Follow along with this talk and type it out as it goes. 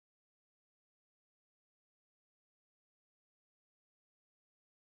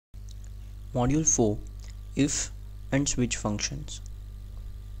Module 4, If and Switch functions.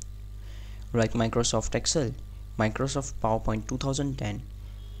 Like Microsoft Excel, Microsoft PowerPoint 2010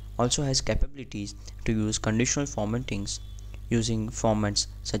 also has capabilities to use conditional formattings using formats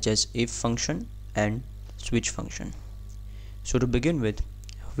such as if function and switch function. So to begin with,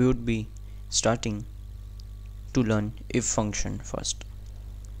 we would be starting to learn if function first.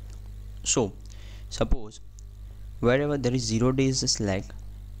 So suppose wherever there is 0 days slack,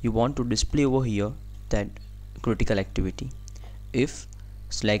 you want to display over here that critical activity. If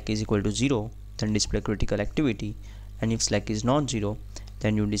slack is equal to 0, then display critical activity, and if slack is non-zero,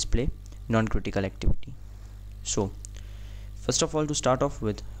 then you display non-critical activity. So first of all, to start off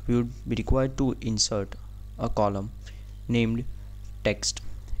with, we would be required to insert a column named text.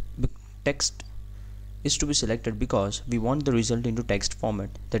 Text is to be selected because we want the result into text format,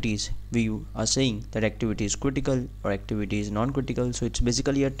 that is, we are saying that activity is critical or activity is non-critical, so it's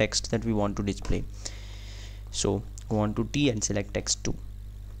basically a text that we want to display. So go on to T and select text 2.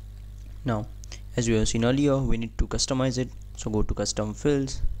 Now as we have seen earlier, we need to customize it, so go to custom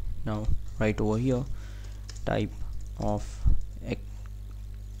fields. Now right over here, type of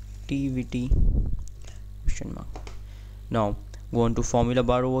activity question mark. Now go on to formula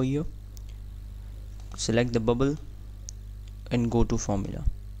bar over here, select the bubble and go to formula.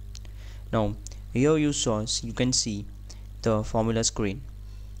 Now here you can see the formula screen.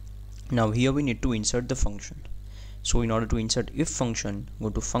 Now here we need to insert the function. So in order to insert if function, go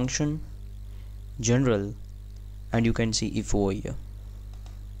to function, general, and you can see if over here.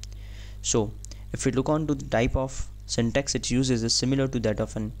 So if we look on to the type of syntax it uses is similar to that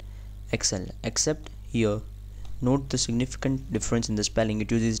of an Excel, except here note the significant difference in the spelling.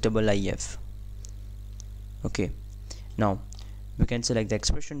 It uses IIf. Okay, now we can select the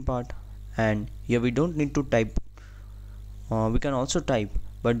expression part, and here we don't need to type, we can also type,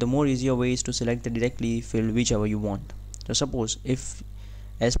 but the more easier way is to select the directly field whichever you want. So suppose if,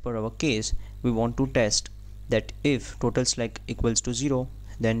 as per our case, we want to test that if total slack equals to 0,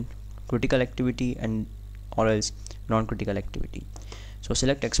 then critical activity, and or else non-critical activity. So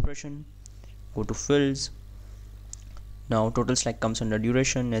select expression, go to fields. Now total slack comes under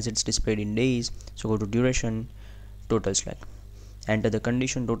duration as it's displayed in days, so go to duration, total slack, enter the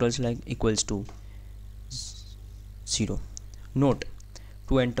condition total slack equals to 0. Note,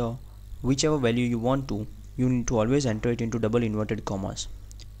 to enter whichever value you want to, you need to always enter it into double inverted commas.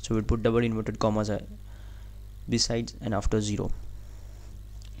 So we'll put double inverted commas besides and after 0.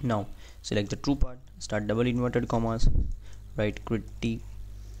 Now select the true part, start double inverted commas, write critical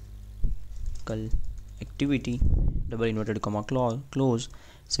activity, double inverted comma close.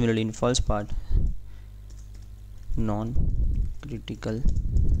 Similarly in false part, non-critical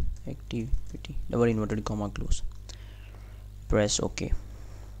activity, double inverted comma close. Press OK,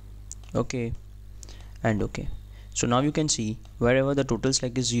 OK, and OK. So now you can see wherever the total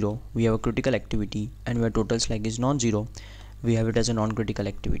slack is 0, we have a critical activity, and where total slack is non-zero, we have it as a non-critical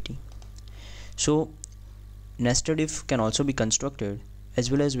activity. So nested if can also be constructed,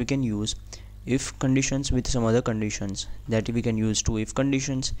 as well as we can use if conditions with some other conditions, that we can use two if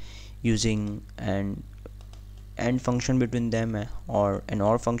conditions using an AND function between them, or an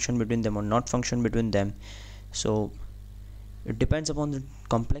OR function between them, or NOT function between them. So it depends upon the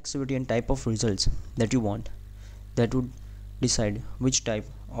complexity and type of results that you want, that would decide which type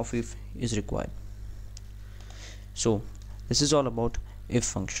of if is required. So this is all about if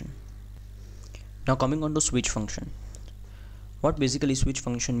function. Now coming on to switch function. What basically switch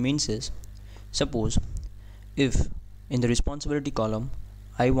function means is, suppose if in the responsibility column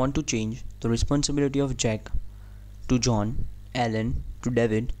I want to change the responsibility of Jack to John, Alan to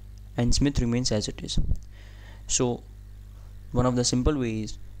David, and Smith remains as it is. So one of the simple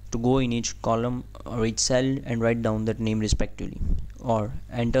ways to go in each column or each cell and write down that name respectively, or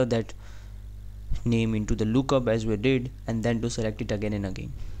enter that name into the lookup as we did, and then to select it again and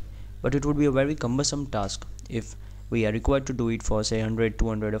again. But it would be a very cumbersome task if we are required to do it for say 100,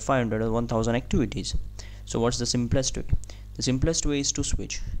 200 or 500 or 1000 activities. So what's the simplest way? The simplest way is to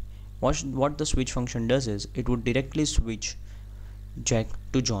switch. What the switch function does is, it would directly switch Jack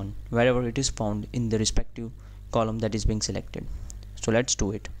to John wherever it is found in the respective column that is being selected. So let's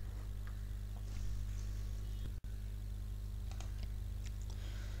do it.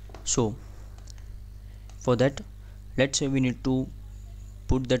 So for that, let's say we need to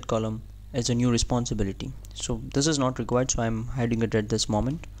put that column as a new responsibility. So this is not required, so I'm hiding it at this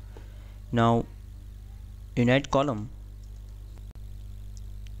moment. Now in add column,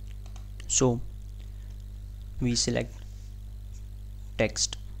 so we select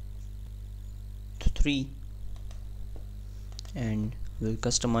text 3 and we'll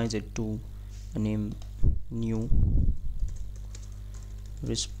customize it to name new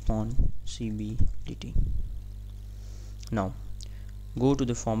responsibility. Now go to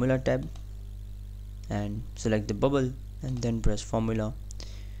the formula tab and select the bubble and then press formula.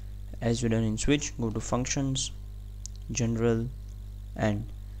 As we done in switch, go to functions, general, and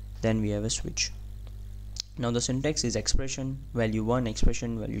then we have a switch. Now the syntax is expression value 1,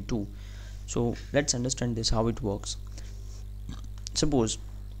 expression value 2. So let's understand this, how it works. Suppose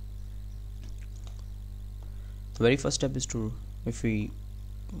the very first step is to, if we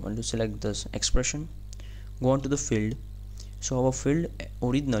want to select this expression, go on to the field. So our field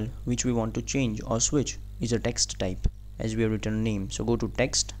original which we want to change or switch is a text type, as we have written a name. So go to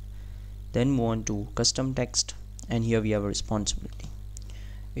text, then move on to custom text, and here we have a responsibility.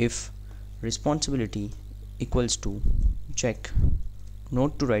 If responsibility equals to check,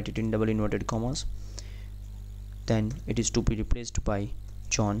 note to write it in double inverted commas, then it is to be replaced by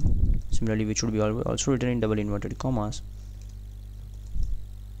John. Similarly, which should be also written in double inverted commas.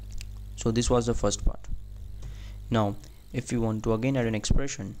 So this was the first part. Now if we want to again add an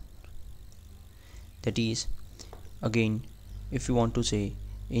expression, that is, again if we want to say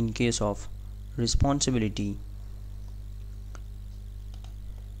in case of responsibility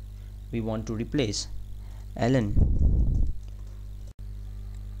we want to replace Alan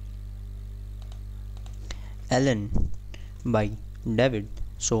by David,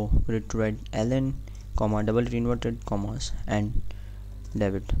 so we need to write Alan comma double inverted commas and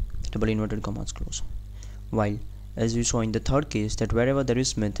David double inverted commas close. While as we saw in the third case, that wherever there is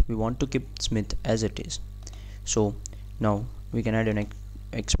Smith, we want to keep Smith as it is. So now we can add an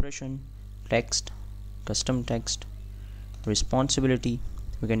expression, text, custom text, responsibility,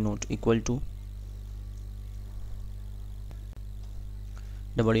 we can note equal to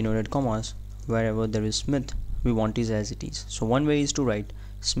double inverted commas, wherever there is Smith we want is as it is. So one way is to write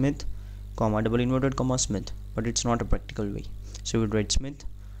Smith comma double inverted comma Smith, but it's not a practical way. So we would write Smith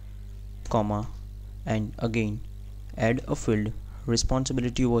comma and again add a field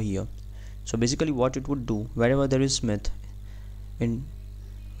responsibility over here. So basically what it would do, wherever there is Smith in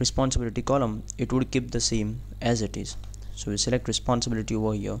responsibility column, it would keep the same as it is. So we select responsibility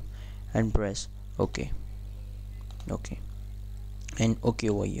over here and press OK, and OK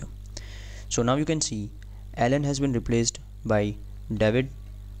over here. So now you can see Alan has been replaced by David,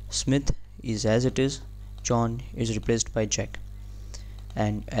 Smith is as it is, John is replaced by Jack,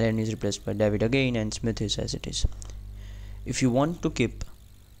 and Alan is replaced by David again, and Smith is as it is. If you want to keep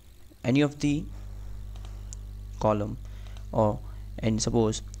any of the column, and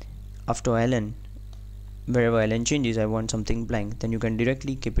suppose after Alan, wherever Alan changes, I want something blank, then you can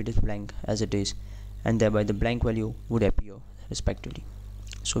directly keep it as blank as it is, and thereby the blank value would appear respectively.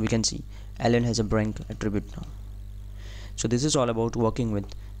 So we can see Alan has a blank attribute now. So this is all about working with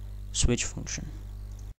switch function.